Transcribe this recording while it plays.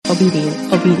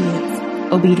obedience, obedience,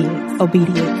 obedience,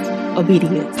 obedience,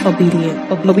 obedience,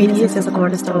 obedience. Obedience is a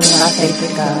cornerstone of our faith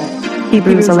in God.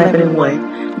 Hebrews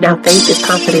 11:1. Now faith is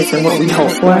confidence in what we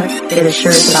hope for and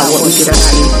assurance about what we do not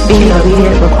see. Being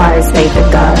obedient requires faith in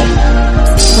God.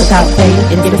 Without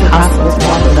faith, it is impossible to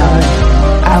walk with God.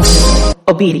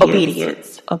 Our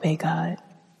obedience. Obey God.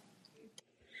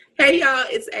 Hey y'all,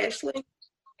 it's Ashley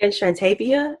and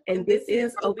Shantavia, and this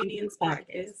is Obedience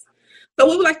Podcast. So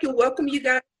we would like to welcome you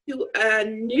guys to a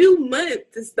new month.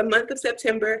 This is the month of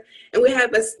September, and we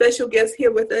have a special guest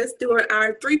here with us doing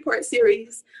our 3-part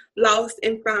series, Lost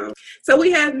and Found. So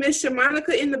we have Miss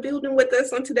Shamanica in the building with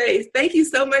us on today. Thank you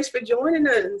so much for joining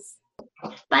us.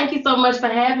 Thank you so much for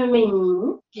having me.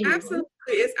 Absolutely,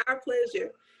 it's our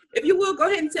pleasure. If you will, go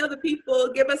ahead and tell the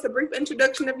people, give us a brief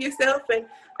introduction of yourself and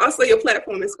also your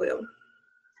platform as well.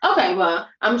 Okay, well,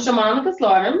 I'm Shamanica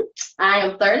Slaughter. I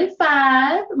am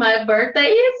 35. My birthday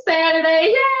is Saturday.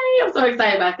 Yay! I'm so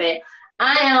excited about that.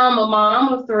 I am a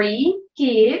mom of 3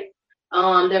 kids.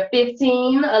 They're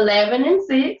 15, 11, and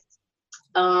 6.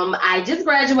 I just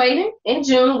graduated in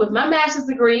June with my master's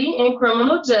degree in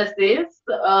criminal justice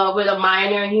with a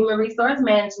minor in human resource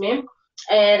management.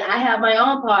 And I have my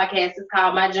own podcast. It's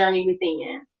called My Journey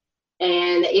Within.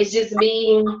 And it's just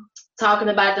me talking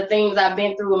about the things I've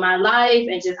been through in my life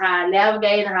and just how I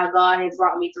navigate and how God has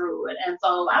brought me through it. And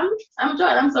so I'm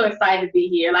enjoying. I'm so excited to be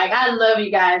here. Like, I love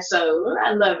you guys' show.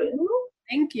 I love it.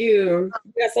 Thank you.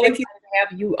 We're so excited to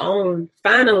have you on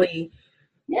finally.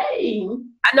 Yay.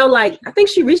 I know, like, I think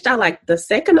she reached out like the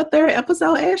 2nd or 3rd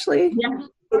episode, Ashley. Yeah.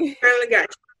 We finally got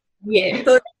you. Yeah.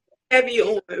 So have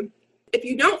you on. If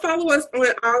you don't follow us on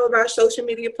all of our social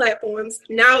media platforms,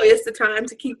 now is the time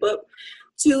to keep up,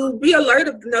 to be alert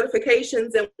of the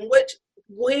notifications and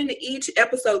when each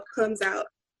episode comes out.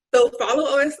 So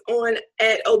follow us on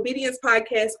at Obedience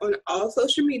Podcast on all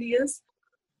social medias.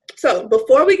 So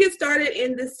before we get started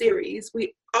in this series,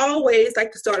 we always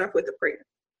like to start off with a prayer.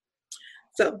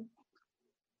 So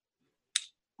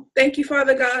thank you,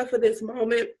 Father God, for this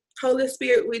moment. Holy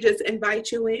Spirit, we just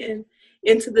invite you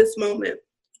into this moment.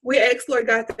 We ask, Lord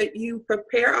God, that you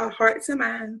prepare our hearts and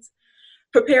minds,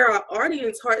 prepare our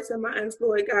audience hearts and minds,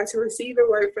 Lord God, to receive a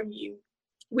word from you.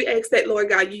 We ask that, Lord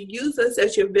God, you use us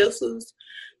as your vessels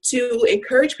to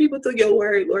encourage people through your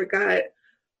word, Lord God,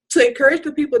 to encourage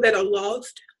the people that are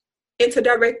lost and to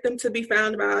direct them to be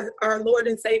found by our Lord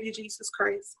and Savior, Jesus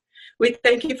Christ. We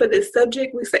thank you for this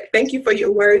subject. We say thank you for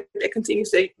your word that continues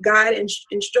to guide and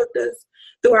instruct us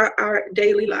through our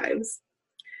daily lives.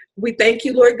 We thank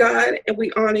you, Lord God, and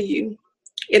we honor you.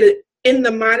 In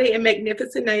the mighty and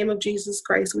magnificent name of Jesus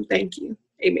Christ, we thank you.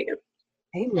 Amen.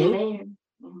 Amen.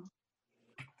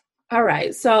 All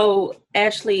right. So,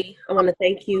 Ashley, I want to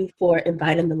thank you for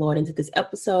inviting the Lord into this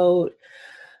episode.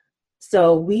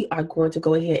 So we are going to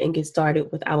go ahead and get started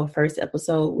with our first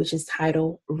episode, which is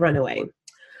titled Runaway.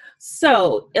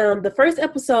 So the first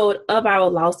episode of our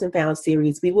Lost and Found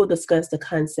series, we will discuss the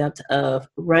concept of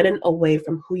running away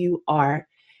from who you are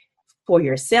for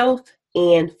yourself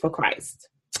and for Christ.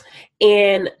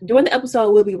 And during the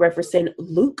episode, we'll be referencing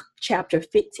Luke chapter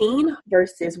 15,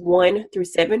 verses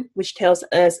 1-7, which tells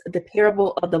us the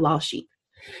parable of the lost sheep.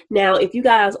 Now, if you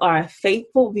guys are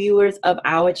faithful viewers of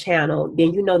our channel,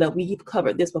 then you know that we've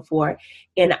covered this before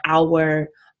in our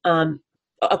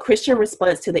a Christian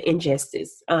response to the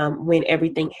injustice when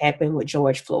everything happened with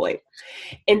George Floyd.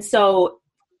 And so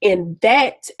in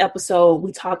that episode,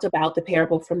 we talked about the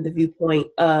parable from the viewpoint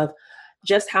of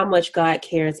just how much God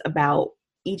cares about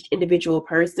each individual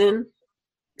person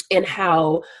and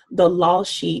how the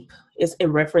lost sheep is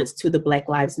in reference to the Black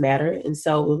Lives Matter. And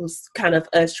so it was kind of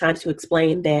us trying to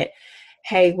explain that,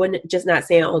 hey, we're just not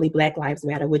saying only Black Lives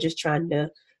Matter. We're just trying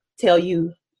to tell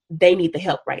you they need the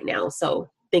help right now. So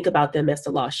think about them as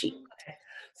the lost sheep.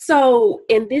 So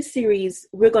in this series,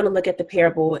 we're going to look at the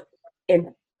parable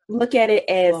and look at it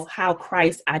as how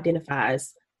Christ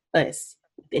identifies us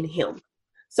in him.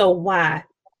 So why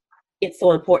it's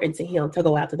so important to him to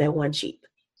go after that one sheep.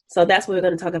 So that's what we're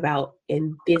going to talk about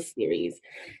in this series.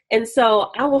 And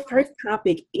so our first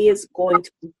topic is going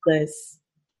to discuss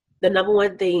the number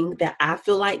one thing that I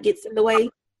feel like gets in the way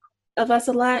of us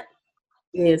a lot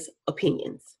is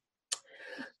opinions.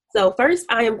 So first,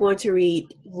 I am going to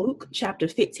read Luke chapter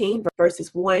 15,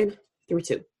 verses 1-2,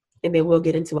 and then we'll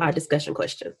get into our discussion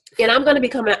question. And I'm going to be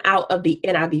coming out of the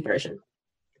NIV version.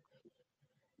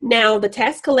 Now, the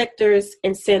tax collectors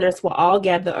and sinners will all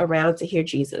gather around to hear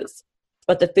Jesus.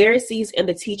 But the Pharisees and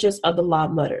the teachers of the law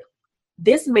muttered,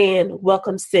 "This man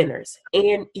welcomes sinners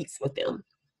and eats with them."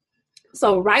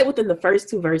 So right within the first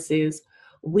 2 verses,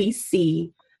 we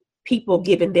see people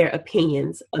giving their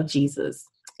opinions of Jesus.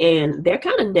 and they're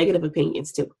kind of negative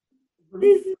opinions too.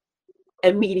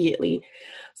 Immediately.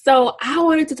 So I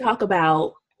wanted to talk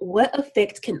about what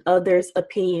effect can others'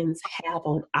 opinions have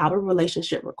on our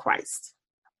relationship with Christ.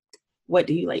 What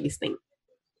do you ladies think?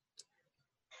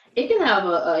 It can have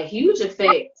a huge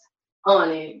effect on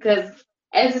it, because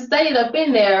as it stated up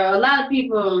in there, a lot of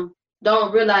people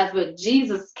don't realize what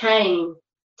Jesus came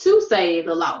to save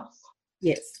the lost.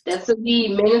 Yes. That's who he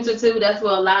ministered to. That's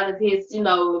what a lot of his,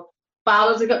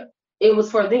 followers, it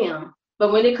was for them.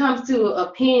 But when it comes to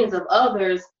opinions of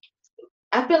others,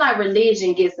 I feel like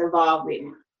religion gets involved with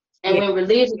it. And when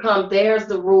religion comes, there's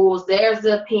the rules, there's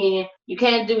the opinion. You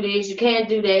can't do this, you can't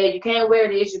do that, you can't wear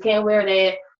this, you can't wear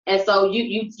that. And so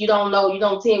you don't know, you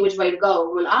don't tell which way to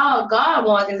go. When all God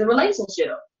wants is a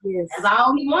relationship. Yes. That's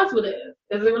all he wants with it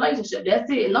is a relationship. That's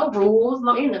it. No rules,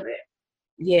 no end of it.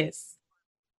 Yes.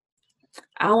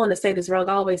 I don't want to say this wrong.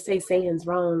 I always say saying's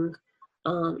wrong.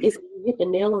 It's hit the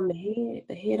nail on the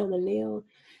head on the nail.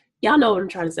 Y'all know what I'm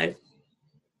trying to say.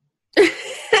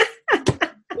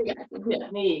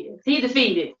 He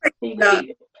defeated. He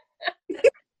defeated.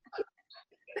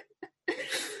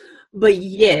 But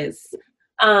yes,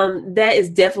 that is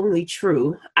definitely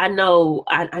true. I know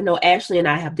Ashley and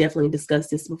I have definitely discussed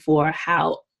this before,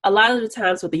 how a lot of the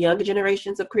times with the younger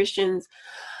generations of Christians,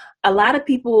 a lot of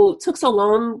people took so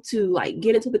long to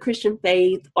get into the Christian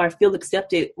faith or feel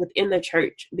accepted within the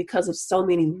church because of so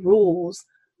many rules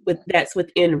that's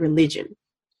within religion.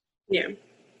 Yeah.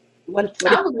 I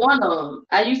was one of them.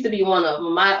 I used to be one of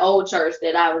them. My old church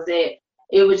that I was at,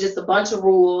 it was just a bunch of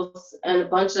rules and a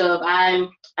bunch of I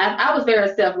was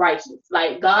very self-righteous.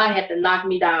 Like God had to knock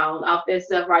me down off that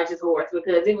self-righteous horse,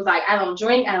 because it was like, I don't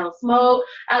drink, I don't smoke,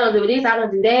 I don't do this, I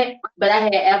don't do that. But I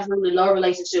had absolutely no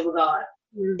relationship with God.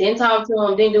 Didn't talk to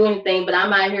him, didn't do anything, but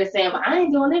I'm out here saying, well, I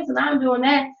ain't doing this and I'm doing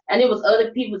that. And it was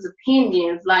other people's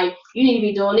opinions, like, you need to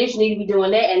be doing this, you need to be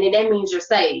doing that, and then that means you're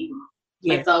saved.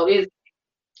 Yeah. And so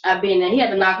I've been there. He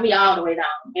had to knock me all the way down,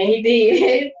 and he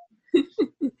did.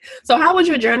 So how was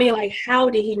your journey? Like, how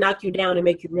did he knock you down and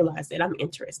make you realize that? I'm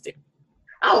interested.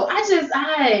 Oh,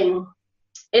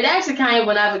 it actually came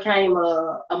when I became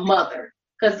a mother,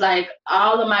 because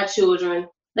all of my children,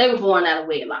 they were born out of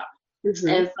wedlock. Mm-hmm.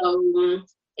 And so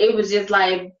it was just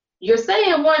like, you're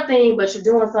saying one thing, but you're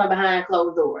doing something behind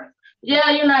closed doors.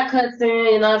 Yeah, you're not cussing,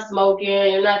 you're not smoking,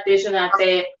 you're not this, you're not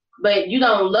that, but you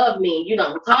don't love me. You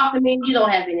don't talk to me. You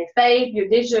don't have any faith. You're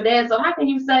this, you're that. So how can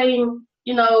you say,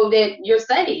 that you're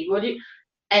saved?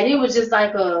 And it was just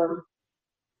like,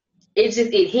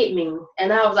 it hit me.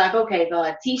 And I was like, okay,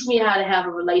 God, teach me how to have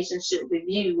a relationship with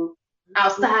you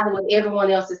outside of what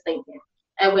everyone else is thinking.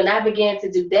 And when I began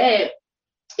to do that,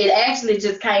 it actually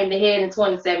just came to head in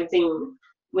 2017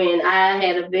 when I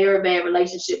had a very bad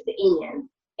relationship to end.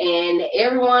 And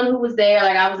everyone who was there,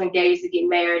 I was engaged to get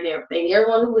married and everything.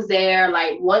 Everyone who was there,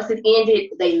 once it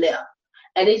ended, they left.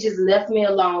 And it just left me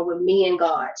alone with me and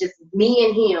God, just me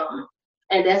and him.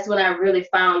 And that's when I really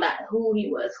found out who he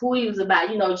was about,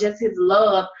 just his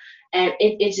love. And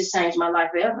it just changed my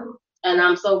life forever. And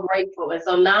I'm so grateful. And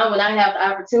so now when I have the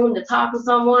opportunity to talk to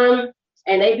someone,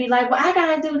 and they be like, well, I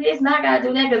got to do this and I got to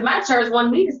do that, because my church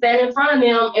wanted me to stand in front of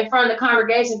them, in front of the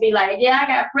congregation, be like, yeah, I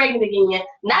got pregnant again.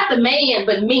 Not the man,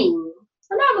 but me.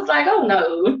 And I was like, oh,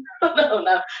 no.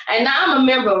 No. And now I'm a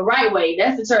member of Right Way.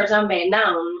 That's the church I'm at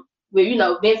now with,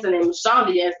 Vincent and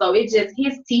Shonda. And so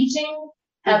his teaching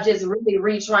have just really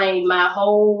retrained my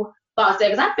whole thoughts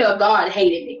there, because I felt God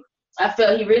hated me. I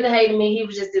felt he really hated me. He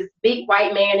was just this big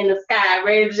white man in the sky,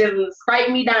 ready to just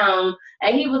scrape me down.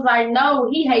 And he was like, no,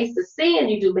 he hates the sin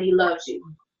you do, but he loves you.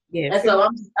 Yes. And so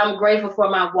I'm grateful for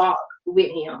my walk with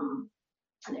him.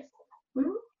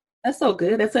 That's so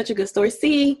good. That's such a good story.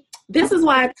 See, this is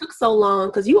why it took so long,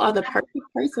 because you are the perfect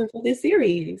person for this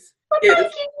series. Well,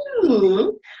 thank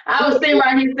you. I was sitting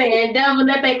right here saying, devil,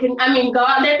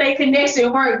 God, let that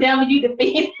connection work. Devil, you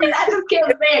defeat. I just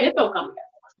kept saying, it's going to come back.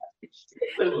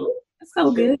 That's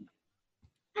so good.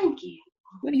 Thank you.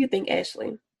 What do you think,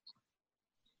 Ashley?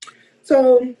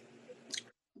 So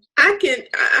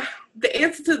the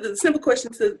answer to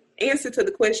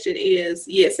the question is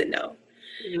yes and no.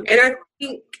 Mm-hmm. And I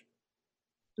think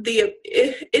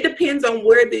it depends on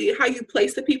how you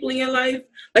place the people in your life,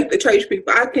 like the church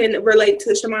people. I can relate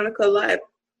to Shamanica a lot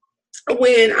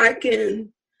when I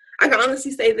can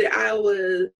honestly say that I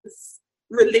was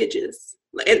religious,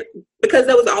 and because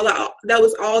that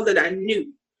was all that I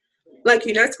knew. Like,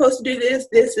 you're not supposed to do this,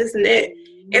 and that.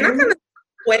 And I kind of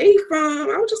away from,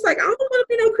 I was just like, I don't want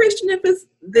to be no Christian if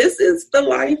this is the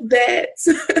life that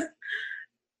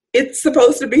it's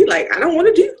supposed to be like. I don't want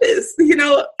to do this.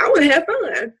 I want to have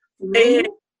fun. Mm-hmm. And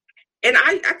And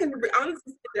I can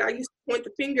honestly say that I used to point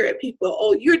the finger at people.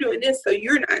 Oh, you're doing this, so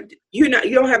you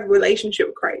don't have a relationship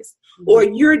with Christ, or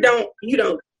you don't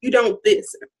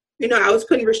this. I was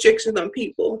putting restrictions on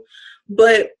people,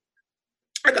 but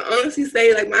I can honestly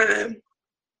say, like,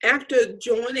 after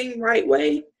joining Right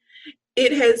Way,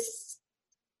 it has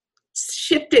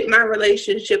shifted my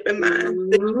relationship and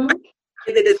mind. Mm-hmm.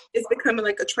 That it's becoming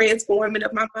like a transforming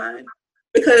of my mind,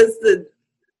 because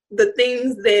the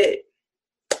things that,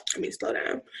 let me slow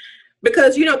down,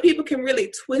 because people can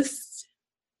really twist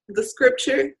the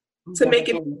scripture to make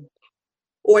it,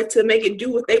 or to make it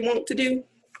do what they want to do.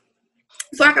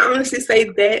 So I can honestly say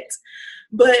that,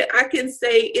 but I can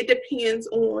say it depends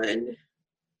on,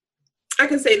 I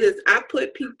can say this, I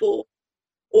put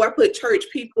church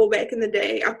people back in the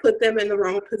day, I put them in the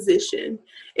wrong position.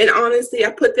 And honestly,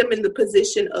 I put them in the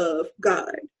position of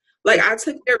God. Like, I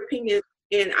took their opinion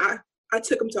and I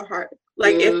took them to heart.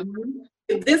 Like,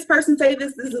 if this person say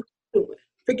this is what I'm doing.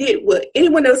 Forget what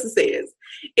anyone else says.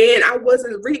 And I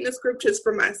wasn't reading the scriptures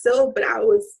for myself, but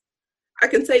I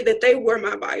can say that they were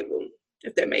my Bible,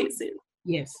 if that made sense.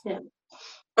 Yes. Yeah.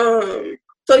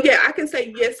 So yeah, I can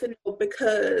say yes and no,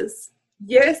 because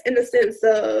yes, in the sense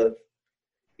of,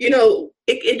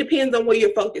 it depends on where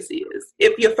your focus is.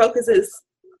 If your focus is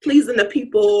pleasing the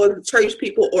people, or the church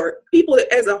people, or people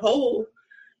as a whole,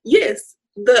 yes,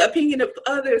 the opinion of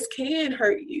others can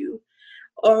hurt you.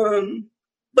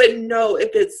 But no,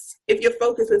 if your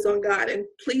focus is on God and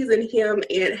pleasing Him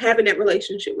and having that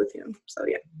relationship with Him. So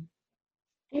yeah.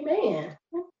 Amen.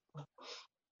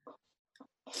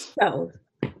 So,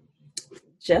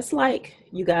 just like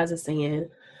you guys are saying,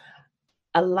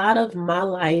 a lot of my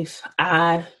life,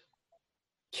 I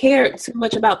cared too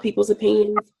much about people's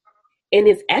opinions. And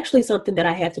it's actually something that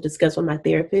I had to discuss with my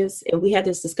therapist. And we had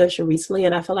this discussion recently,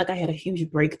 and I felt like I had a huge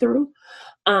breakthrough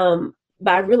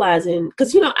by realizing,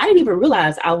 because, I didn't even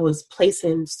realize I was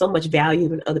placing so much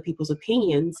value in other people's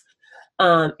opinions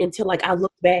until, like, I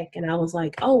looked back and I was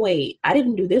like, oh, wait, I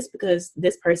didn't do this because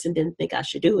this person didn't think I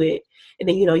should do it. And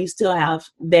then, you still have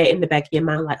that in the back of your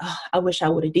mind, like, oh, I wish I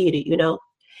would have did it,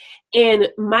 And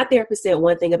my therapist said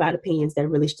one thing about opinions that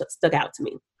really stuck out to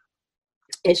me.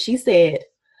 And she said,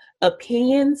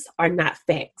 opinions are not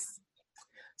facts.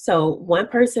 So one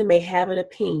person may have an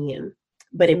opinion,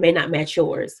 but it may not match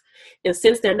yours. And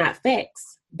since they're not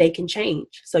facts, they can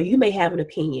change. So you may have an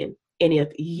opinion, and if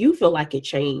you feel like it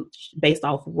changed based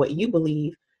off of what you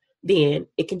believe, then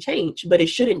it can change. But it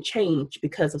shouldn't change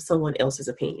because of someone else's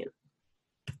opinion.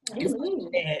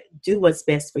 Do what's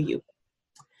best for you.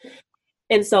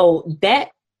 And so that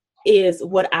is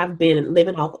what I've been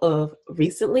living off of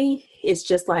recently. It's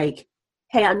just like,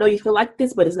 hey, I know you feel like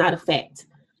this, but it's not a fact.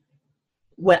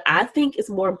 What I think is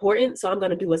more important, so I'm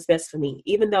going to do what's best for me.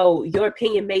 Even though your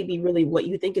opinion may be really what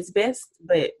you think is best,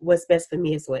 but what's best for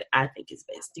me is what I think is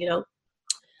best,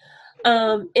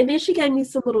 And then she gave me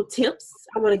some little tips.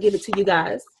 I want to give it to you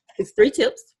guys. It's 3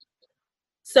 tips.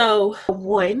 So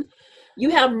 1, you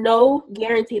have no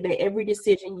guarantee that every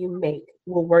decision you make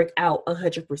will work out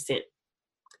 100%.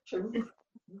 True.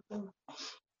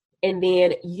 And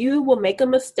then you will make a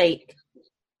mistake,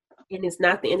 and it's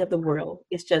not the end of the world.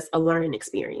 It's just a learning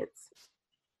experience.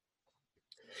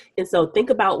 And so think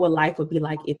about what life would be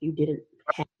like if you didn't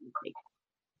have anything.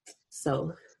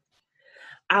 So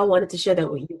I wanted to share that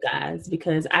with you guys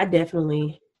because I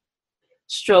definitely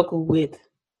struggle with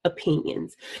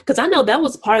opinions. Because I know that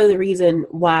was part of the reason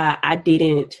why I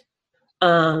didn't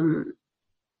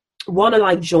want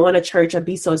to join a church or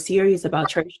be so serious about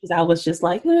church, because I was just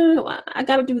like, I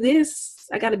got to do this.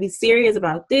 I got to be serious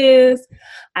about this.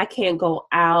 I can't go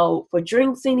out for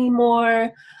drinks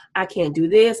anymore. I can't do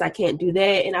this. I can't do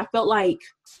that. And I felt like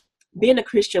being a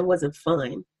Christian wasn't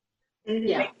fun.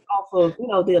 Yeah. Off of,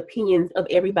 the opinions of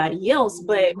everybody else.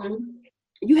 But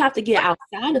you have to get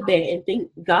outside of that and think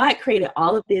God created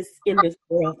all of this in this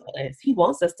world for us. He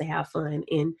wants us to have fun.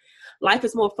 And life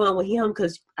is more fun with Him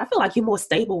because I feel like you're more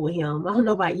stable with Him. I don't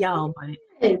know about y'all, but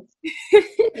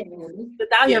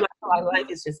without Him, I feel like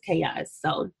life is just chaos.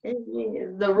 So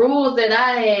the rules that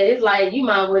I had, it's like you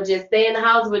might as well just stay in the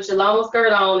house with your long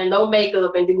skirt on and no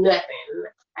makeup and do nothing.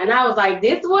 And I was like,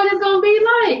 this is what it's gonna be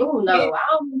like. Oh no, I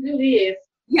don't do this.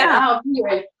 Yeah.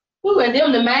 And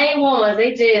them the main ones,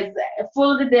 they just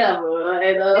full of the devil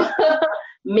and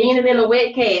meaner than a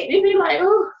wet cat. They be like,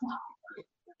 ooh.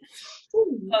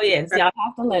 Oh yes, y'all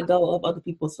have to let go of other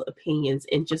people's opinions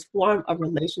and just form a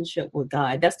relationship with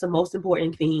God. That's the most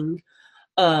important thing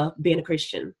of being a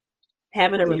Christian.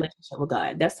 Having a relationship with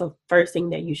God. That's the first thing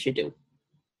that you should do.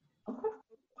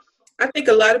 I think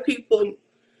a lot of people,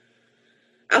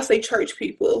 I'll say church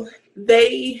people,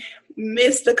 they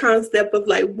miss the concept of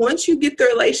like, once you get the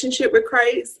relationship with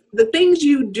Christ, the things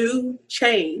you do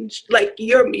change. Like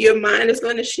your mind is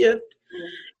going to shift.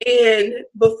 And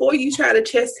before you try to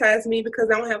chastise me because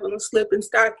I don't have on slip and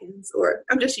stockings, or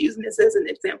I'm just using this as an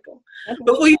example,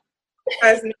 before you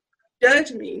chastise me,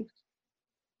 judge me.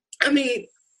 I mean,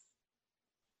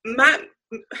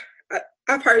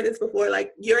 I've heard this before,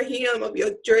 like your hem of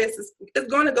your dress is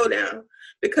going to go down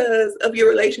because of your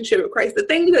relationship with Christ. The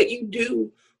things that you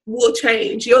do will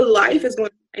change. Your life is going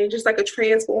to change, just like a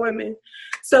transforming.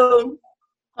 So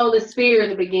Holy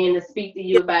Spirit begin to speak to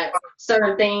you about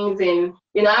certain things. And,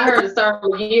 I heard a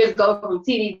sermon years ago from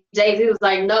T.D. Jakes. He was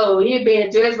like, no, he'd be in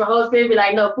a dress for Holy Spirit, be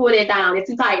like, no, pull that down. It's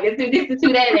too tight. It's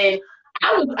too that. And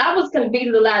I was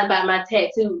convicted a lot about my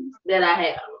tattoos that I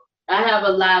have. I have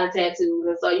a lot of tattoos.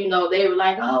 And so, they were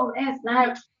like, oh, that's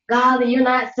not godly. You're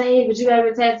not saved, but you have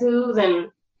your tattoos. And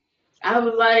I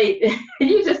was like,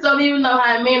 you just don't even know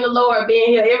how me and the Lord being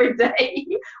here every day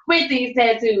with these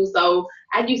tattoos. So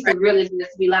I used to really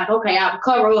just be like, okay, I'll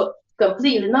cover up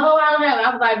completely. No, I don't have it.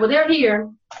 I was like, well, they're here.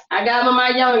 I got them in my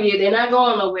young years. They're not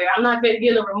going nowhere. I'm not going to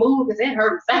get them removed because it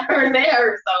hurts. That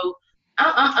hurts.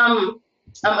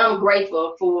 So I'm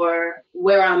grateful for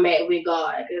where I'm at with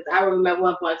God. Because I remember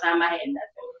one point in time I had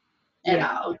nothing at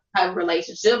all type of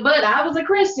relationship. But I was a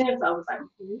Christian, so I was like,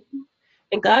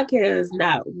 And God cares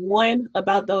not one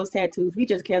about those tattoos. He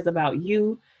just cares about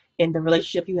you and the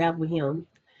relationship you have with him.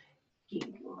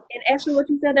 And actually what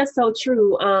you said, that's so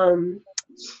true.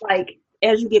 Like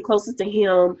as you get closer to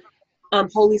him,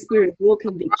 Holy Spirit will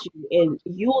convict you and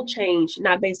you'll change,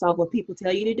 not based off what people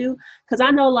tell you to do. Because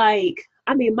I know my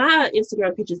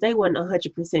Instagram pictures, they weren't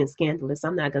 100% scandalous.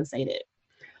 I'm not going to say that.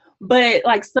 But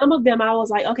like some of them, I was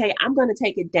like, okay, I'm going to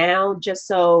take it down just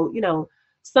so,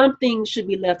 something should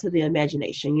be left to the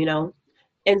imagination,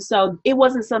 And so it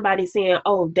wasn't somebody saying,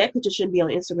 oh, that picture shouldn't be on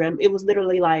Instagram. It was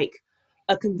literally like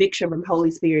a conviction from Holy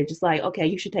Spirit, just like, okay,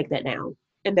 you should take that down.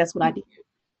 And that's what I did.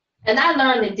 And I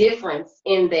learned the difference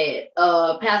in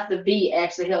that. Pastor B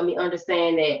actually helped me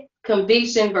understand that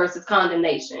conviction versus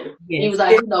condemnation. Yes. He was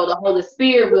like, the Holy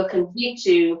Spirit will convict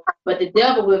you, but the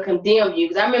devil will condemn you.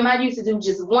 Because I remember I used to do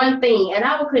just one thing, and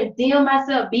I would condemn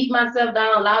myself, beat myself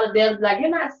down, allow the devil to be like, you're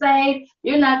not saved,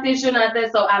 you're not this, you're not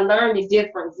that. So I learned the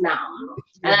difference now.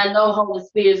 And I know Holy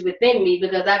Spirit is within me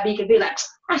because could be like,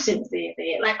 I shouldn't have said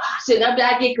that. Like,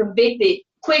 I get convicted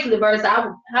quickly versus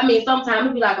sometimes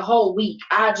it'd be like a whole week.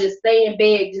 I just stay in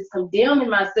bed, just condemning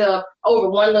myself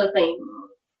over one little thing.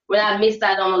 When I missed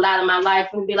out on a lot of my life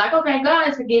and be like, okay, God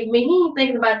has forgiven me. He ain't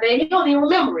thinking about that. He don't even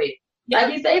remember it. Yeah.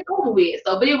 Like he said, it's over with.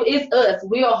 So, but it's us.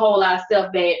 We'll hold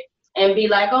ourselves back and be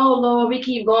like, oh, Lord, we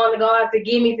keep going to God,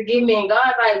 forgive me. And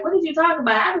God's like, what did you talk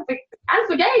about? I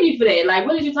forgave you for that. Like,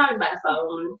 what did you talk about?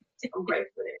 So I'm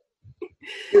grateful for that.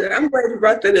 Yeah, I'm glad you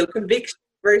brought that up. Conviction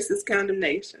versus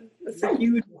condemnation. That's a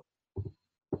huge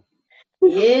one.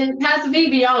 Yeah, Pastor B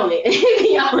be on it. He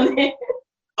be on it.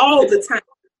 All the time.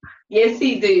 Yes,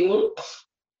 he do.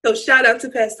 So shout out to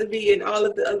Pastor B and all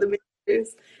of the other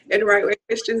ministers at the Right Way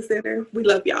Christian Center. We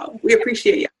love y'all. We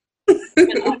appreciate y'all.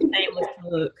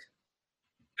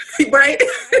 Right?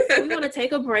 We want to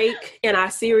take a break in our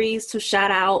series to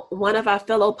shout out one of our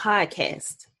fellow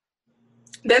podcasts.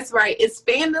 That's right. It's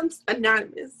Fandoms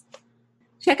Anonymous.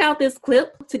 Check out this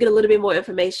clip to get a little bit more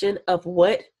information of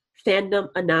what Fandom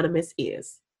Anonymous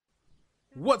is.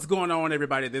 What's going on,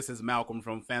 everybody? This is Malcolm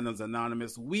from Fandoms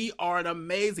Anonymous. We are an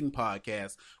amazing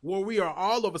podcast where we are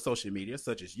all over social media,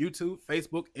 such as YouTube,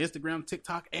 Facebook, Instagram,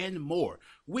 TikTok, and more.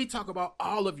 We talk about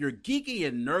all of your geeky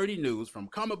and nerdy news from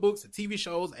comic books to TV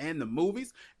shows and the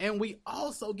movies. And we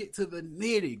also get to the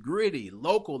nitty-gritty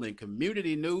local and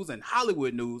community news and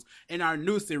Hollywood news in our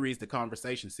new series, The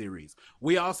Conversation Series.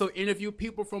 We also interview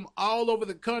people from all over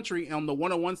the country on the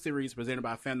 101 series presented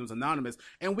by Fandoms Anonymous,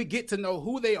 and we get to know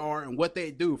who they are and what they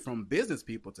do, from business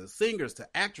people to singers to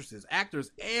actresses,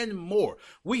 actors, and more.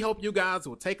 We hope you guys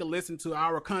will take a listen to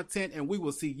our content, and we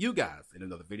will see you guys in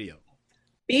another video.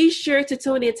 Be sure to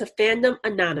tune in to Fandom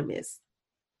Anonymous.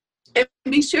 And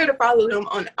be sure to follow them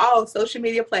on all social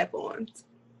media platforms.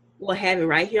 We'll have it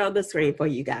right here on the screen for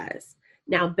you guys.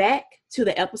 Now back to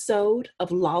the episode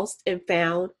of Lost and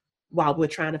Found while we're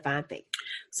trying to find things.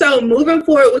 So moving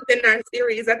forward within our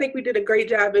series, I think we did a great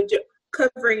job of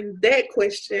covering that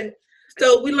question.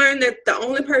 So we learned that the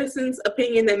only person's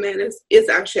opinion that matters is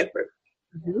our shepherd.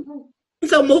 Mm-hmm.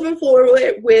 So moving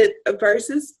forward with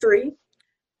verses 3.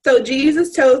 So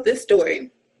Jesus told this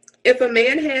story. If a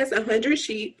man has 100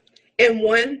 sheep and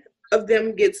one of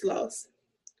them gets lost,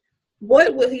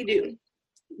 what will he do?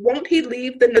 Won't he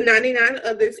leave the 99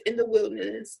 others in the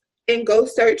wilderness and go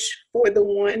search for the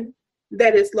one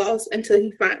that is lost until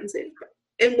he finds it.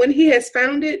 And when he has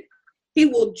found it, he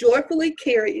will joyfully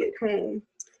carry it home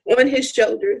on his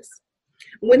shoulders.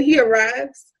 When he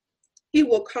arrives, he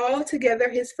will call together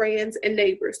his friends and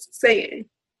neighbors, saying,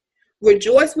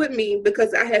 "Rejoice with me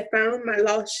because I have found my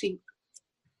lost sheep."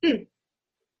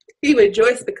 He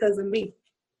rejoiced because of me.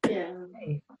 Yeah.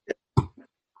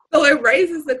 So it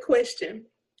raises the question.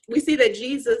 We see that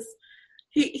Jesus,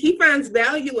 he finds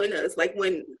value in us. Like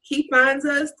when he finds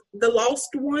us, the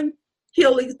lost one,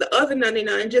 he'll leave the other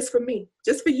 99 just for me,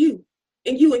 just for you,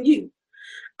 and you and you.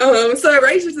 So it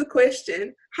raises the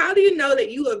question, how do you know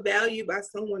that you are valued by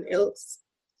someone else?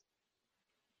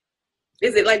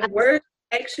 Is it like words,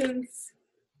 actions?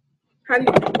 How do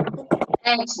you know?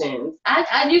 Actions.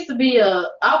 I used to be I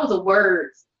was a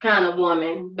words kind of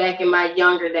woman back in my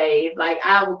younger days. Like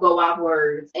I would go off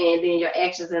words and then your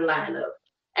actions in line up.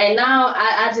 And now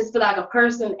I just feel like a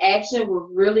person's action will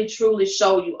really truly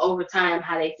show you over time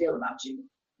how they feel about you.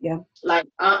 Yeah. Like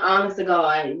honest to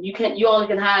God, you only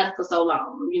can hide it for so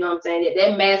long. You know what I'm saying?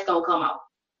 That mask gonna come off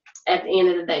at the end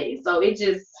of the day. So it's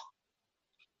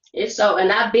so, and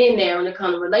I've been there when it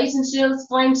comes to relationships,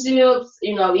 friendships,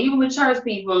 even with church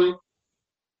people,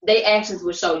 their actions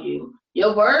will show you.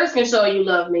 Your words can show you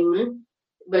love me,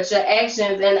 but your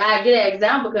actions, and I get an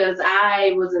example because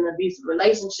I was in an abusive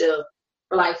relationship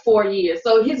for like 4 years.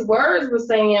 So his words were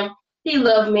saying he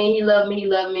loved me, he loved me, he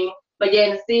loved me, but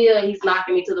yet still he's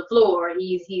knocking me to the floor.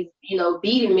 He's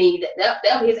beating me. That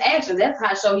was his actions. That's how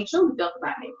I show he truly felt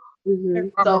about me. Mm-hmm.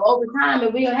 So over time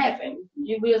it will happen.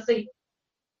 You will see.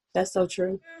 That's so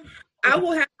true. I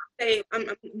will have to say, I'm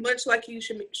much like you,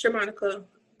 Sharmonica.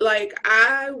 Like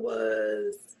I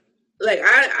was, I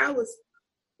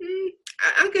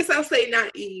guess I'll say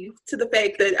naive to the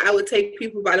fact that I would take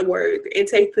people by the word and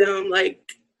take them like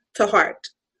to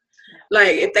heart.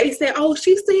 Like if they say, "Oh,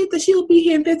 she said that she'll be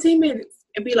here in 15 minutes,"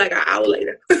 and be like an hour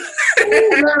later.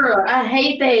 Ooh, girl, I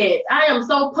hate that. I am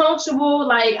so punctual.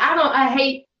 Like I'm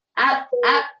a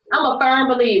firm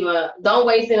believer. Don't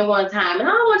waste anyone's time, and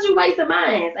I don't want you wasting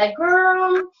mine. Like,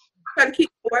 girl, I try to keep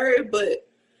the word, but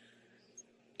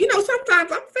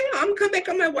sometimes I'm gonna come back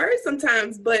on my word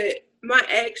sometimes, but my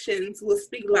actions will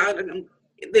speak louder than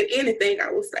anything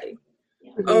I will say.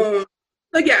 Mm-hmm.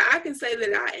 But yeah, I can say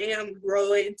that I am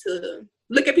growing to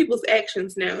look at people's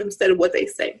actions now instead of what they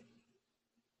say.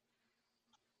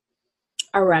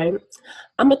 All right,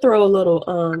 I'm gonna throw a little.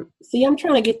 I'm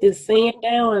trying to get this saying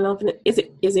down, and is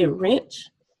it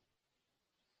wrench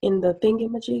in the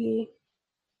thingamajiggy?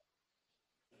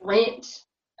 Wrench.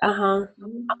 I'm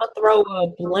gonna throw a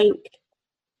blank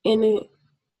in it.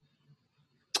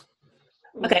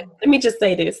 Okay, let me just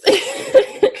say this.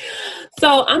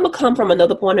 So I'm gonna come from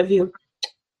another point of view.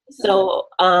 So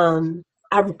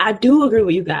I do agree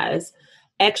with you guys.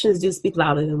 Actions do speak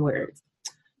louder than words,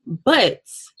 but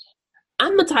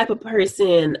I'm the type of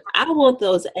person, I want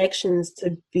those actions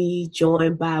to be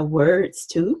joined by words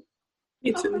too.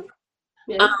 Me too.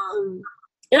 Yeah.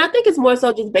 And I think it's more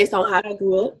so just based on how I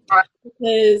grew up.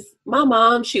 Because my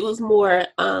mom, she was more,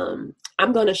 I'm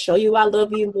going to show you I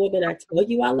love you more than I tell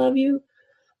you I love you.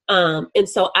 And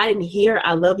so I didn't hear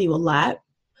I love you a lot.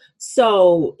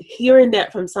 So hearing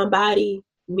that from somebody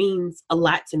means a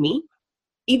lot to me,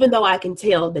 even though I can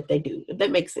tell that they do, if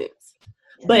that makes sense.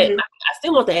 But I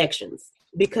still want the actions,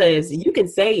 because you can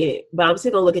say it, but I'm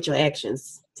still going to look at your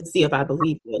actions to see if I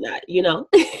believe you or not,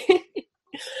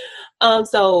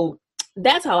 So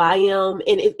that's how I am.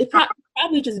 And it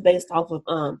probably just based off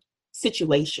of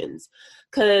situations,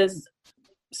 because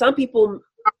some people,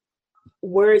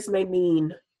 words may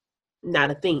mean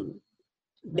not a thing.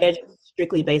 They're just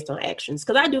strictly based on actions.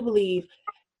 Because I do believe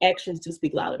actions do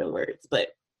speak louder than words,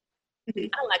 but I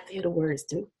like to hear the words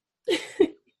too.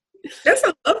 That's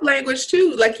a love language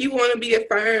too. Like you want to be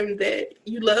affirmed that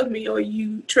you love me or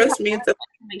you trust me and stuff.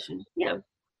 Yeah.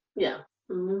 Yeah.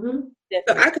 Mm-hmm.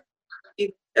 So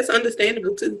that's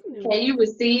understandable too. Can you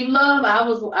receive love? I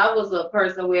was a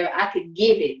person where I could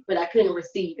give it, but I couldn't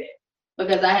receive it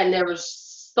because I had never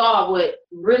saw what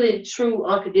really true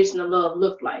unconditional love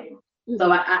looked like. Mm-hmm.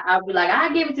 So I'd be like,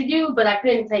 I give it to you, but I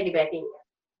couldn't take it back in.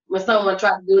 When someone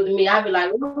tried to do it to me, I'd be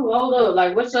like, hold up,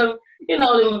 like what's your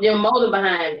motive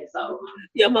behind it? So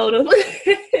your motive.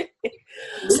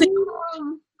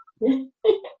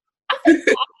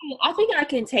 I think I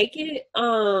can take it.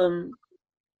 But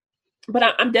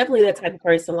I'm definitely that type of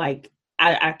person. Like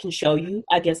I can show you,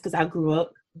 I guess, because I grew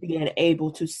up being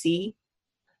able to see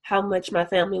how much my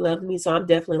family loved me. So I'm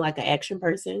definitely like an action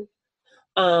person.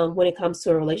 When it comes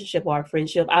to a relationship or a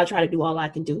friendship, I'll try to do all I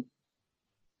can do.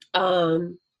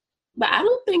 But I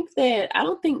don't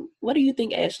think, what do you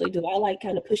think, Ashley? Do I like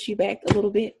kind of push you back a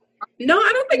little bit? No,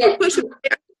 I don't think you push it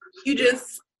back. You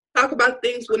just talk about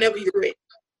things whenever you're ready.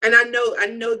 And I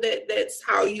know that that's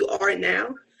how you are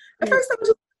now. At first I was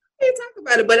just can't talk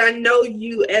about it, but I know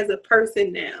you as a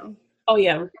person now. Oh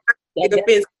yeah.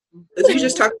 Because you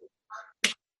just talk.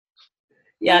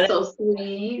 Yeah, that's so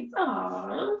sweet.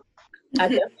 Aww. I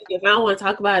definitely, if I don't want to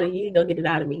talk about it, you ain't gonna get it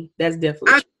out of me. That's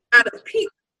definitely. I'm out of peak.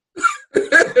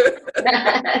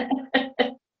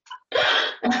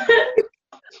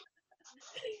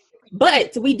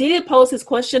 But we did post his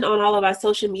question on all of our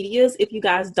social medias. If you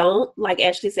guys don't, like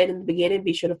Ashley said in the beginning,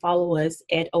 be sure to follow us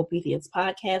at Obedience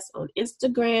Podcast on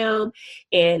Instagram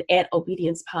and at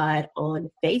Obedience Pod on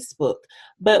Facebook.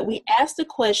 But we asked the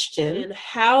question,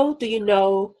 how do you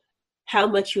know how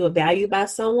much you are valued by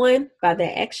someone? By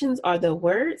their actions or their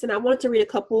words? And I wanted to read a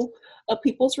couple of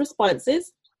people's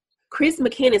responses. Chris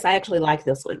McKinnis, I actually like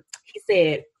this one. He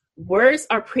said, words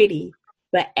are pretty,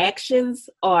 but actions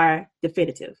are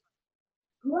definitive.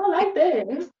 Well, I like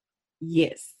that.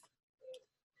 Yes.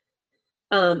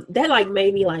 That like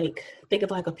made me like think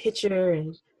of like a picture,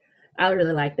 and I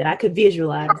really like that. I could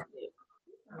visualize it.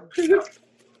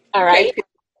 All right.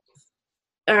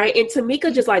 All right. And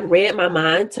Tamika just like read my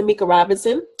mind. Tamika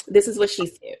Robinson. This is what she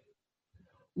said.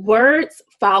 Words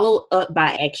follow up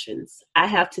by actions. I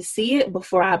have to see it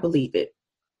before I believe it.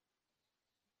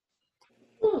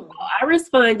 I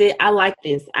responded, I like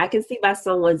this. I can see by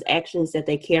someone's actions that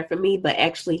they care for me, but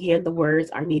actually hearing the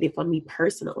words are needed for me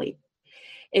personally.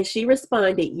 And she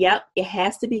responded, yep, it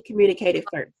has to be communicated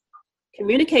first.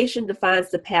 Communication defines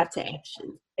the path to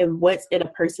action and what's in a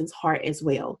person's heart as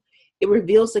well. It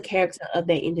reveals the character of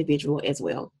that individual as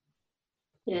well.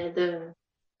 Yeah, it does.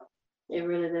 It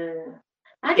really does.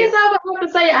 I guess I would have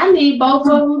to say I need both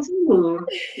of them too.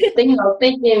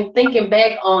 Thinking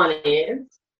back on it.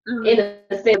 In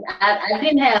a sense, I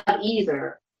didn't have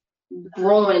either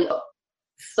growing up.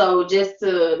 So that's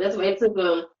why it took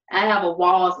I have a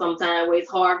wall sometimes where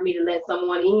it's hard for me to let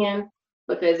someone in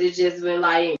because it's just been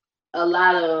like a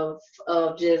lot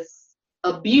of just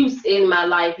abuse in my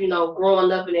life,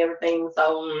 growing up and everything.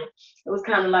 So it was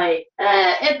kind of like,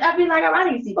 I'd be like, I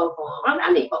need to see both of them.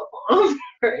 I need both of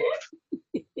them.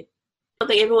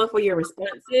 Thank everyone for your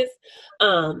responses.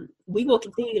 We will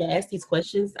continue to ask these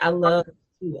questions. I love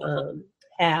to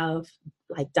have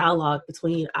like dialogue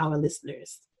between our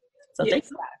listeners. So thanks,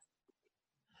 guys.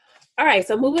 All right,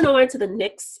 so moving on to the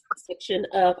next section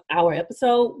of our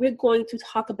episode, we're going to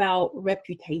talk about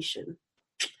reputation.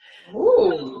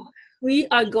 Ooh. We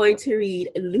are going to read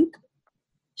Luke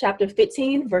chapter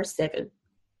 15, verse 7.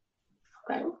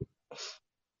 Okay.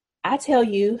 I tell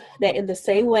you that in the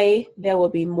same way, there will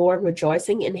be more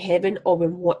rejoicing in heaven over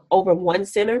one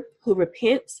sinner who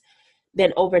repents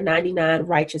than over 99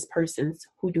 righteous persons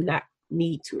who do not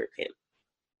need to repent.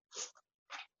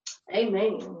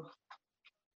 Amen.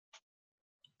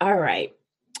 All right.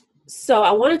 So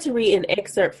I wanted to read an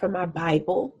excerpt from my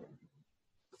Bible.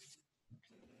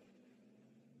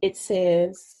 It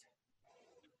says,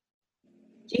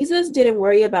 Jesus didn't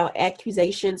worry about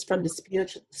accusations from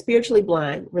the spiritually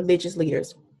blind religious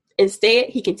leaders. Instead,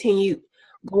 he continued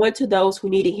going to those who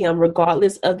needed him,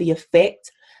 regardless of the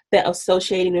effect that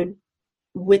associating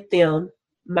with them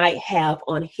might have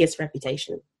on his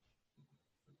reputation.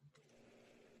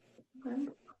 Okay.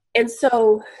 And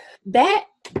so that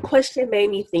question made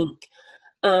me think,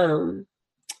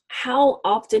 how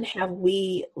often have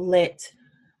we let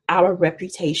our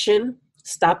reputation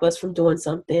stop us from doing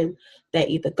something that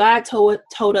either God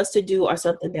told us to do or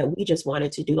something that we just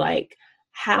wanted to do? Like,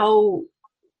 how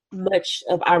much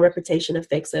of our reputation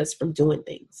affects us from doing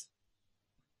things?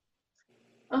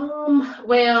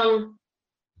 Well,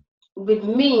 with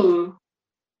me,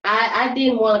 I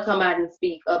didn't want to come out and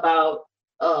speak about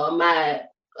my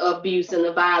abuse and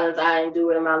the violence I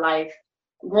endured in my life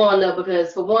growing up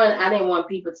because, for one, I didn't want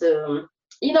people to,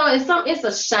 it's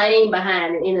a shame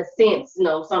behind it in a sense,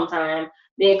 sometimes.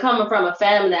 Then coming from a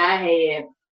family I had,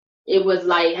 it was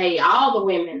like, hey, all the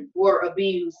women were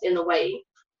abused in a way.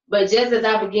 But just as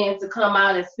I began to come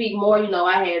out and speak more,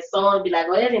 I had some be like,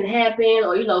 well, that didn't happen,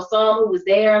 or, some who was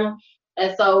there.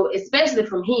 And so, especially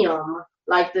from him,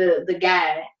 like the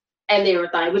guy and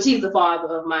everything, which he's the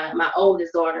father of my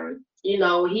oldest daughter, he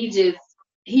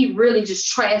really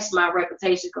just trashed my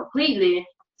reputation completely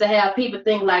to have people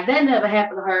think like that never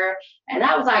happened to her. And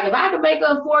I was like, if I could make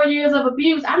up 4 years of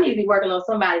abuse, I need to be working on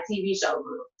somebody's TV show,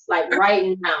 like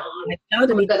writing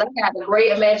down, because I got a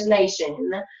great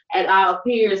imagination at our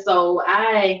peers. So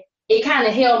it kind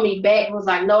of held me back. It was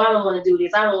like, no, I don't want to do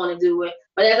this. I don't want to do it.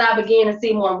 But as I began to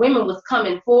see more women was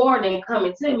coming forward and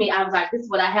coming to me, I was like, this is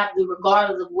what I have to do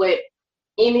regardless of what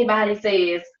anybody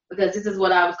says, because this is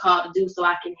what I was called to do so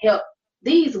I can help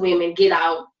these women get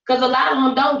out. Because a lot of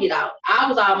them don't get out. I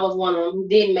was almost one of them who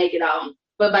didn't make it out.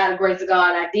 But by the grace of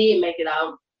God, I did make it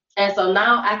out. And so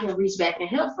now I can reach back and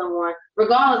help someone,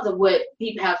 regardless of what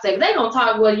people have said. They don't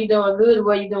talk whether you're doing good or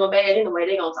whether you're doing bad anyway.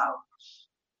 They don't talk.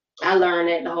 I learned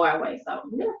that the hard way. So,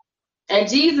 yeah. And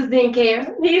Jesus didn't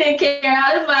care. He didn't care.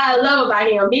 That's what I love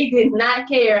about him. He did not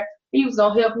care. He was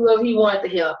going to help whoever he wanted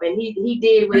to help. And he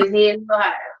did with his head so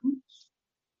high.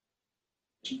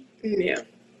 Yeah.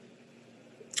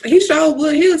 He sure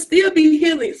would. He'll still be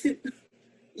healing.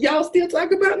 Y'all still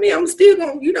talk about me. I'm still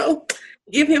going to,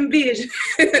 give him vision.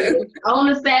 On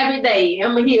the Sabbath day,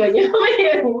 I'm going to heal you. I'm going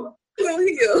to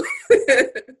heal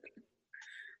you.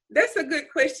 That's a good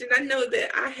question. I know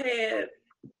that I had,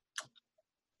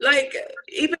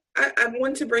 even I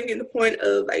want to bring in the point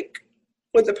of,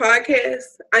 with the podcast,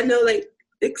 I know,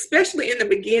 especially in the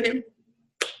beginning,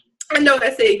 I know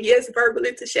I said yes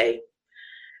verbally to Shay.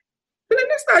 But then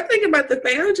I started thinking about the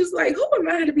thing. I was just like, who am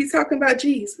I to be talking about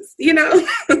Jesus?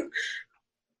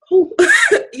 Who?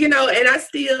 And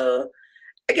I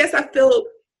guess I felt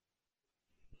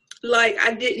like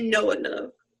I didn't know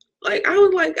enough. I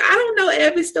was like, I don't know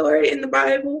every story in the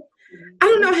Bible. I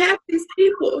don't know half these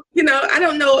people. I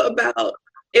don't know about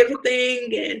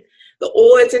everything and the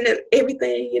origin and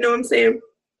everything. You know what I'm saying?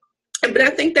 But I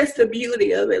think that's the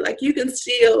beauty of it. You can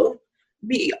still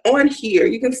be on here.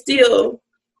 You can still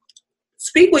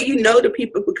speak what you know to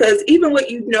people, because even what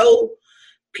you know,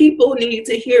 people need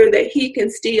to hear that he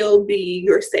can still be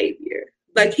your savior.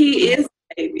 He is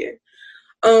the savior.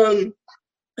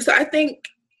 So I think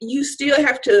you still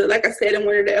have to, like I said in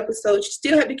one of the episodes, you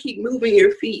still have to keep moving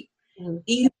your feet,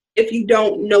 even if you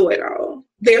don't know it all.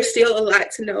 There's still a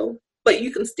lot to know, but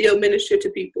you can still minister to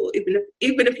people,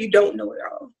 even if you don't know it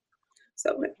all.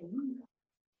 So.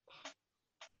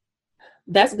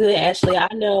 That's good, Ashley. I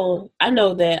know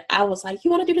that I was like,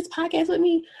 you want to do this podcast with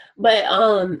me? But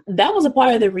that was a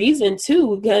part of the reason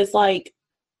too, because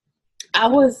I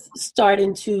was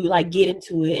starting to get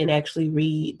into it and actually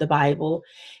read the Bible,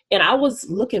 and I was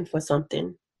looking for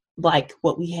something like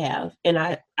what we have, and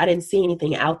I didn't see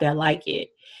anything out there like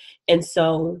it. And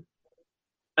so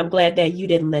I'm glad that you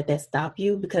didn't let that stop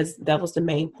you, because that was the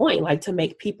main point, to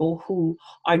make people who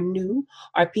are new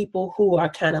or people who are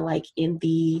kind of in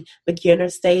the beginner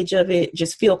stage of it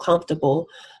just feel comfortable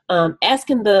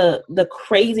asking the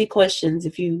crazy questions,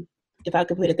 if I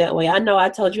could put it that way. I know I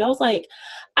told you, I was like,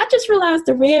 I just realized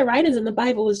the red writers in the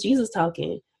Bible was Jesus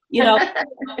talking,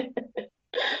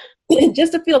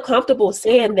 just to feel comfortable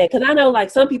saying that. Because I know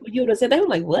some people, you would have said, they were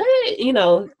like, what?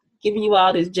 Giving you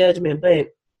all this judgment, but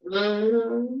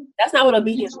that's not what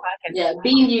obedience podcast. Yeah,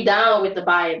 beating you down with the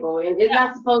Bible, and it's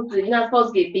not supposed to. You're not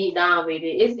supposed to get beat down with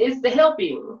it. It's to help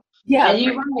you. Yeah, and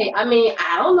you're right. I mean,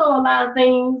 I don't know a lot of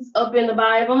things up in the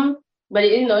Bible, but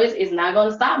it's not going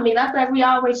to stop me. That's like we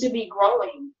always should be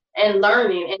growing and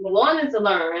learning and wanting to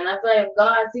learn. And I feel like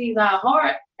God sees our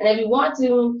heart, and if you want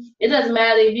to, it doesn't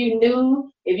matter if you're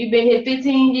new, if you've been here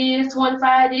 15 years,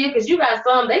 25 years, because you got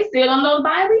some they still don't know the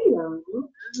Bible either.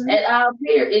 And out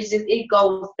here, it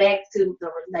goes back to the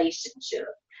relationship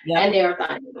and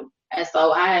everything. And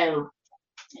so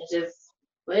it's just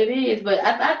what it is. But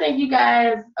I think you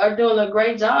guys are doing a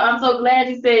great job. I'm so glad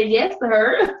you said yes to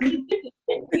her.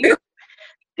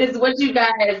 It's what you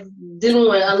guys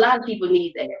doing. A lot of people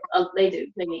need that. They do.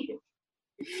 They need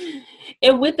it.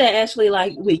 And with that, Ashley,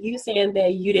 with you saying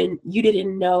that you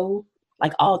didn't know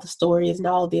all the stories and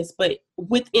all this, but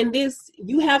within this,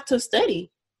 you have to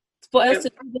study for us to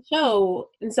do the show.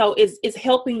 And so it's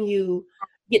helping you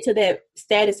get to that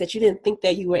status that you didn't think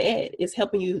that you were at. It's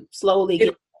helping you slowly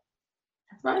get.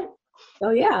 That's right.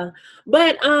 Oh yeah.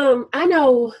 But I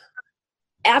know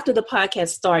after the podcast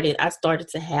started, I started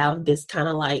to have this kind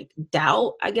of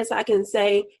doubt, I guess I can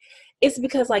say. It's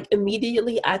because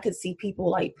immediately I could see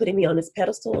people putting me on this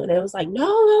pedestal, and it was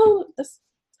no,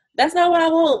 that's not what I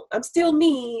want. I'm still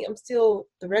me. I'm still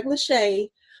the regular Shay.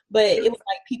 But it was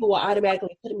people were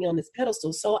automatically putting me on this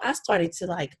pedestal. So I started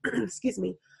to excuse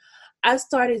me, I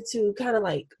started to kind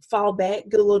of fall back,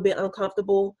 get a little bit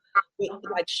uncomfortable with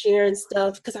sharing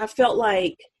stuff, because I felt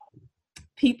like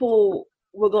people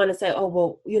were going to say, oh,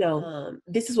 well,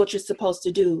 this is what you're supposed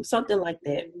to do, something like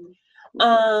that.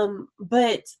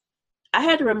 But I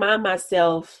had to remind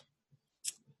myself,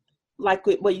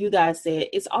 what you guys said,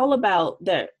 it's all about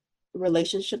the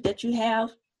relationship that you have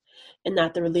and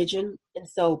not the religion. And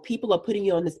so people are putting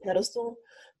you on this pedestal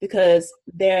because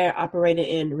they're operating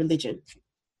in religion.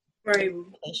 Right.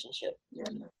 Relationship. Yeah.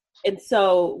 And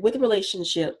so with a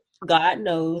relationship, God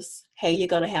knows, hey, you're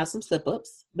going to have some slip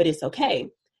ups, but it's okay.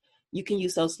 You can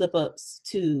use those slip ups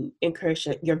to encourage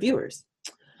your viewers.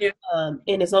 Yeah.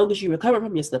 And as long as you recover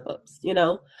from your slip ups, you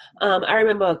know. I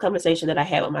remember a conversation that I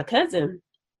had with my cousin.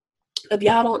 If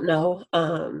y'all don't know,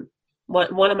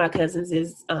 one of my cousins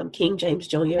is King James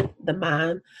Jr., the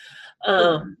mime.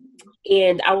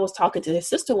 And I was talking to his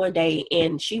sister one day,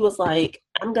 and she was like,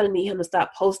 I'm going to need him to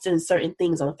stop posting certain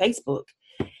things on Facebook.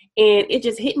 And it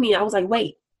just hit me. I was like,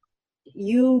 wait,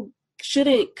 you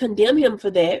shouldn't condemn him for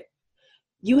that.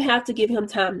 You have to give him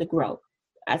time to grow.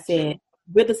 I said,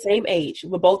 we're the same age.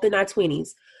 We're both in our 20s.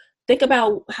 Think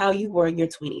about how you were in your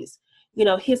 20s. You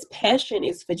know, his passion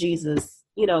is for Jesus.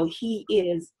 You know, he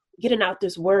is getting out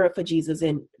this word for Jesus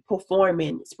and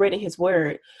performing, spreading his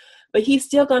word. But he's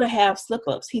still going to have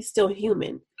slip-ups. He's still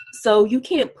human. So you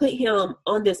can't put him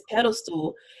on this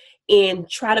pedestal and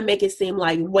try to make it seem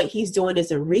like what he's doing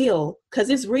isn't real, because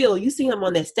it's real. You see him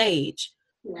on that stage.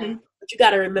 Yeah. But you got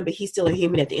to remember, he's still a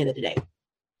human at the end of the day.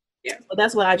 Yeah. So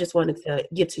that's what I just wanted to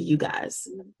get to you guys.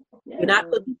 Yeah. You're not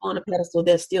putting people on a pedestal.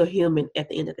 They're still human at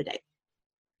the end of the day.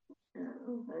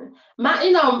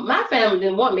 My family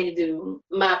didn't want me to do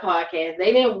my podcast.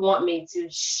 They didn't want me to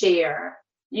share,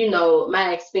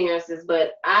 my experiences,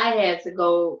 but I had to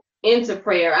go into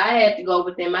prayer. I had to go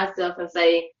within myself and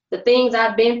say, the things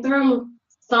I've been through,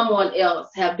 someone else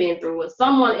have been through it.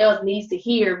 Someone else needs to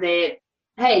hear that,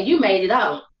 hey, you made it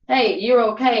out. Hey, you're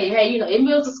okay. Hey, it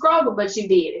was a struggle, but you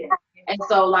did it. And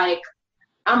so,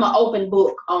 I'm an open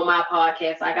book on my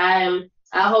podcast.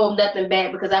 I hold nothing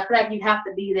back, because I feel like you have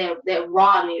to be that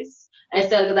rawness.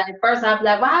 Instead of, at first I'd be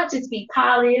like, well, I'll just be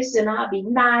polished and I'll be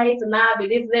nice and I'll be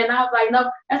this and that. And I was like,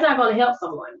 no, that's not going to help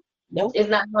someone. Nope. It's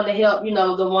not going to help,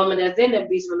 the woman that's in an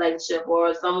abusive relationship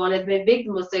or someone that's been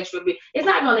victim of sexual abuse. It's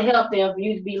not going to help them for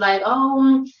you to be like,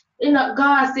 oh,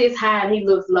 God sits high and he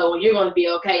looks low and you're going to be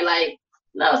okay.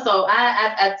 No, so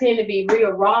I tend to be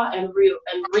real raw and real.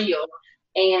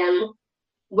 And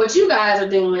what you guys are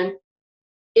doing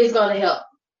is going to help,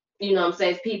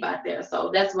 people out there.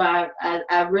 So that's why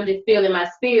I really feel in my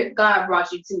spirit, God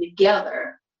brought you two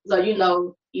together. So,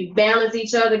 you balance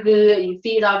each other good, you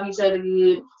feed off each other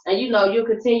good, and, you'll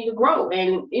continue to grow.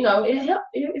 And,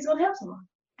 it's going to help someone.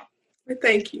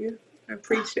 Thank you. I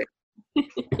appreciate it.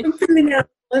 I'm feeling out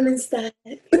on the side.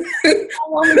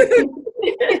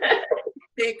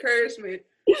 The encouragement.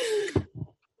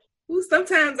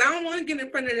 Sometimes I don't want to get in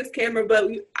front of this camera, but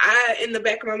in the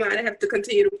back of my mind, I have to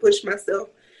continue to push myself,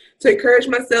 to encourage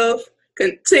myself,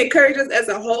 to encourage us as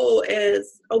a whole,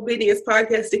 as Obedience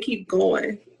Podcast, to keep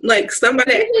going.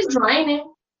 Somebody, it's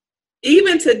draining.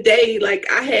 Even today,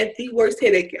 I had the worst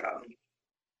headache, y'all,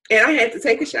 and I had to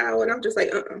take a shower, and I'm just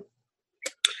like,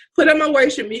 put on my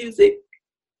worship music.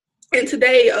 And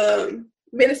today,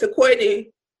 Minister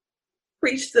Courtney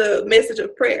preached the message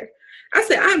of prayer. I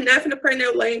said, I'm not going to pray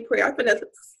no lame prayer. I'm going to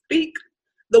speak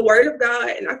the word of God,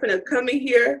 and I'm going to come in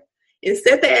here and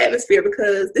set the atmosphere,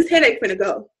 because this headache going to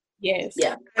go. Yes.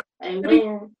 Yeah.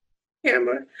 Amen.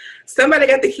 Camera. Somebody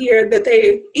got to hear that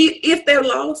if they're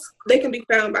lost, they can be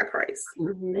found by Christ.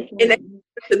 Mm-hmm. And they can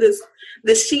get to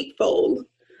this sheepfold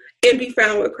and be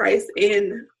found with Christ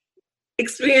and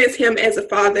experience him as a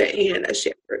father and a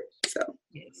shepherd. So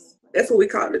Yes. That's what we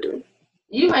call to do.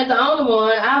 You ain't the only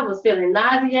one. I was feeling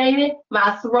nauseated.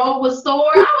 My throat was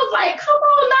sore. I was like, come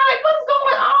on, what's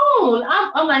going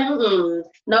on? I'm like,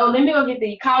 no, let me go get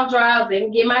the cough drops. Let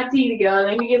me get my tea together.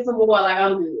 Let me get some more.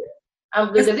 I'm good.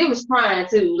 I'm good. Because it was trying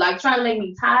to make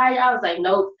me tired. I was like,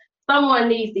 nope, someone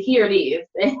needs to hear this.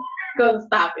 Go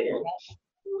stop it.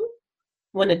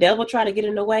 When the devil try to get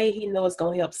in the way, he knows it's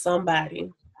going to help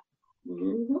somebody.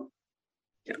 Mm-hmm.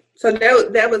 Yeah. So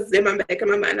that was in my back of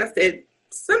my mind. I said,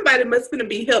 somebody must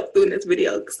be helped through this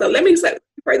video. So let me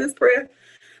pray this prayer.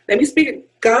 Let me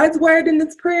speak God's word in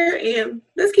this prayer, and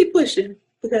let's keep pushing,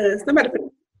 because somebody.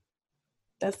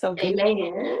 That's so good.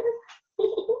 Amen.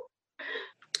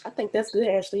 I think that's good,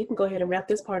 Ashley. You can go ahead and wrap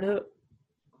this part up.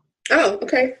 Oh,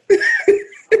 okay.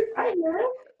 Amen.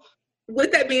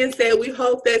 With that being said, we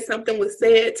hope that something was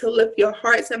said to lift your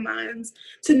hearts and minds,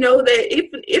 to know that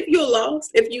if you're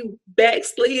lost, if you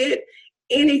backslid,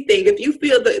 anything, if you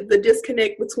feel the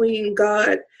disconnect between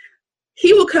God,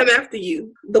 he will come after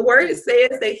you. The word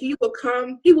says that he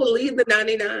will leave the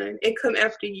 99 and come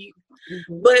after you.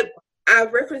 Mm-hmm. But I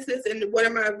reference this in one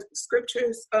of my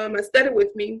scriptures I studied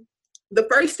with me. The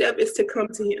first step is to come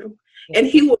to him, and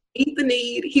he will meet the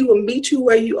need. He will meet you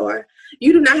where you are.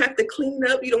 You do not have to clean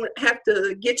up. You don't have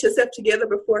to get yourself together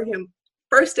before him.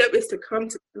 First step is to come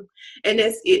to him, and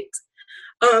that's it.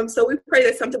 So we pray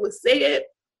that something was said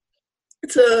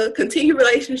to continue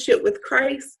relationship with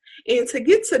Christ and to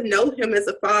get to know him as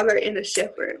a father and a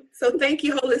shepherd. So thank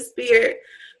you, Holy Spirit,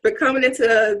 for coming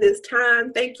into this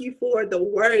time. Thank you for the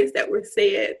words that were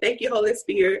said. Thank you, Holy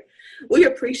Spirit. We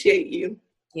appreciate you.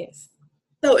 Yes.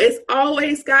 So as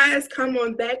always, guys, come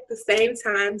on back the same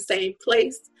time, same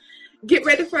place. Get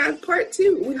ready for our part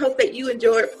 2. We hope that you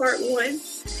enjoyed part 1.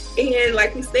 And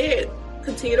like we said,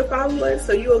 continue to follow us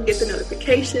so you will get the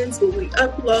notifications when we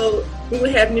upload, when we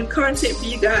have new content for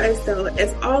you guys. So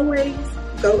as always,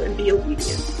 go and be obedient.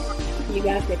 See you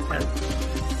guys next time.